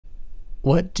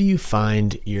What do you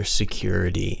find your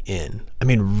security in? I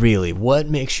mean, really, what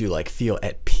makes you feel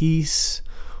at peace?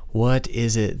 What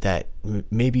is it that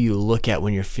maybe you look at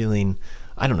when you're feeling,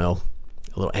 I don't know,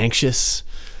 a little anxious?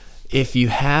 If you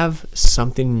have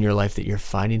something in your life that you're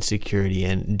finding security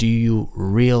in, do you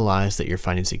realize that you're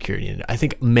finding security in it? I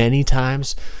think many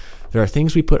times there are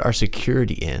things we put our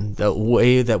security in, the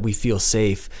way that we feel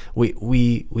safe.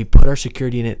 We put our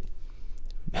security in it,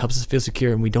 helps us feel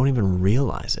secure, and we don't even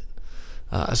realize it.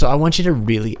 So I want you to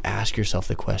really ask yourself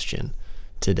the question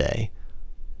today: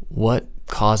 what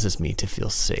causes me to feel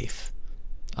safe?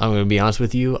 I'm going to be honest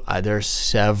with you. There are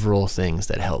several things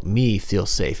that help me feel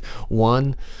safe.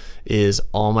 One is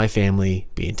all my family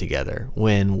being together.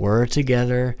 When we're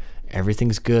together,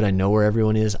 everything's good. I know where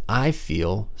everyone is. I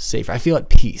feel safe. I feel at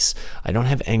peace. I don't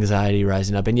have anxiety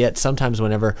rising up. And yet sometimes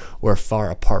whenever we're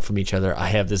far apart from each other, I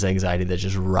have this anxiety that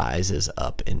just rises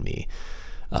up in me.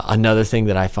 Another thing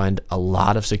that I find a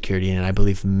lot of security in, and I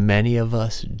believe many of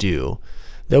us do,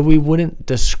 though we wouldn't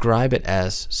describe it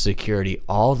as security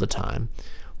all the time,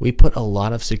 we put a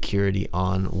lot of security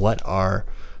on what our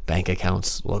bank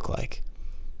accounts look like.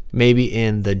 Maybe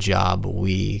in the job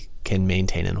we can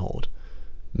maintain and hold.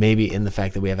 Maybe in the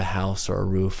fact that we have a house or a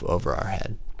roof over our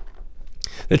head.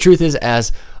 The truth is,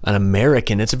 as an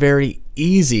American, it's very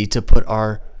easy to put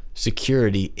our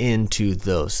security into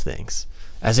those things.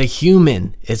 As a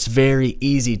human, it's very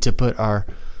easy to put our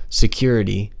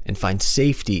security and find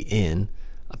safety in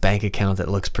a bank account that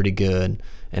looks pretty good,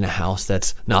 in a house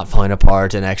that's not falling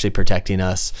apart and actually protecting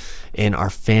us, in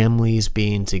our families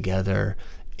being together,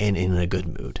 and in a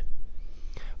good mood.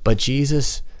 But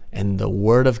Jesus and the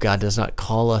Word of God does not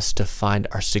call us to find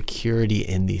our security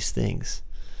in these things.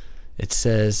 It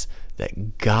says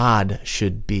that God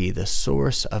should be the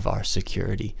source of our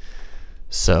security.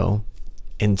 So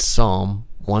in Psalm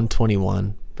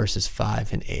 121, verses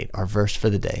 5 and 8, our verse for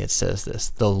the day, it says this: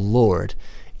 the Lord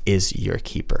is your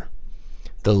keeper.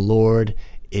 The Lord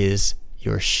is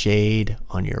your shade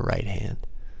on your right hand.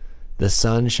 The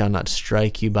sun shall not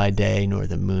strike you by day, nor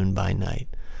the moon by night.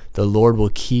 The Lord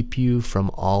will keep you from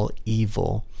all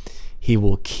evil. He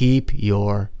will keep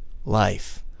your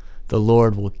life. The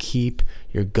Lord will keep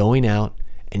your going out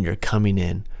and your coming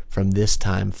in from this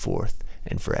time forth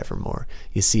and forevermore.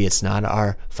 You see, it's not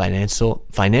our financial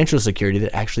security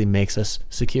that actually makes us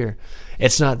secure.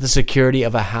 It's not the security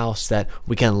of a house that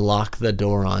we can lock the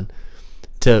door on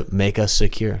to make us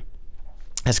secure.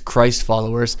 As Christ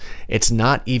followers, it's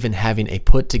not even having a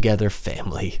put together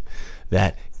family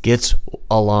that gets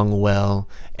along well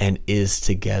and is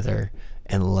together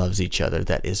and loves each other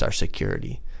that is our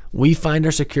security. We find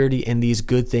our security in these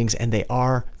good things, and they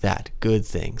are that, good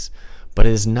things. But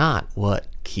it is not what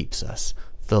keeps us.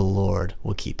 The Lord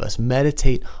will keep us.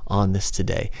 Meditate on this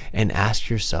today and ask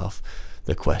yourself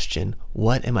the question: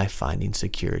 what am I finding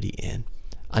security in?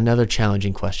 Another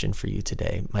challenging question for you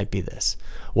today might be this: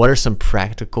 what are some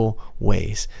practical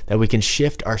ways that we can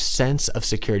shift our sense of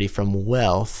security from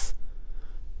wealth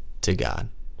to God?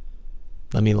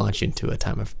 Let me launch into a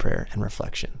time of prayer and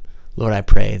reflection. Lord, I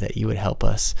pray that you would help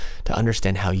us to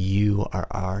understand how you are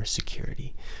our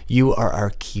security. You are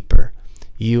our keeper.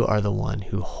 You are the one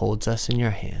who holds us in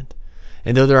your hand.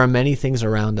 And though there are many things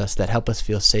around us that help us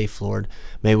feel safe, Lord,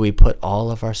 may we put all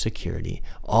of our security,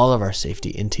 all of our safety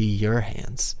into your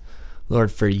hands.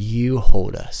 Lord, for you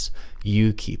hold us,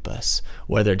 you keep us,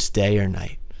 whether it's day or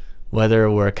night,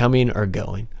 whether we're coming or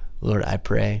going. Lord, I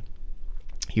pray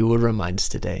you would remind us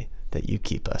today that you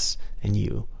keep us, and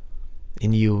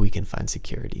in you we can find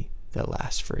security that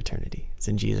lasts for eternity. It's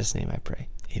in Jesus' name I pray.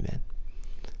 Amen.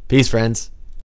 Peace, friends.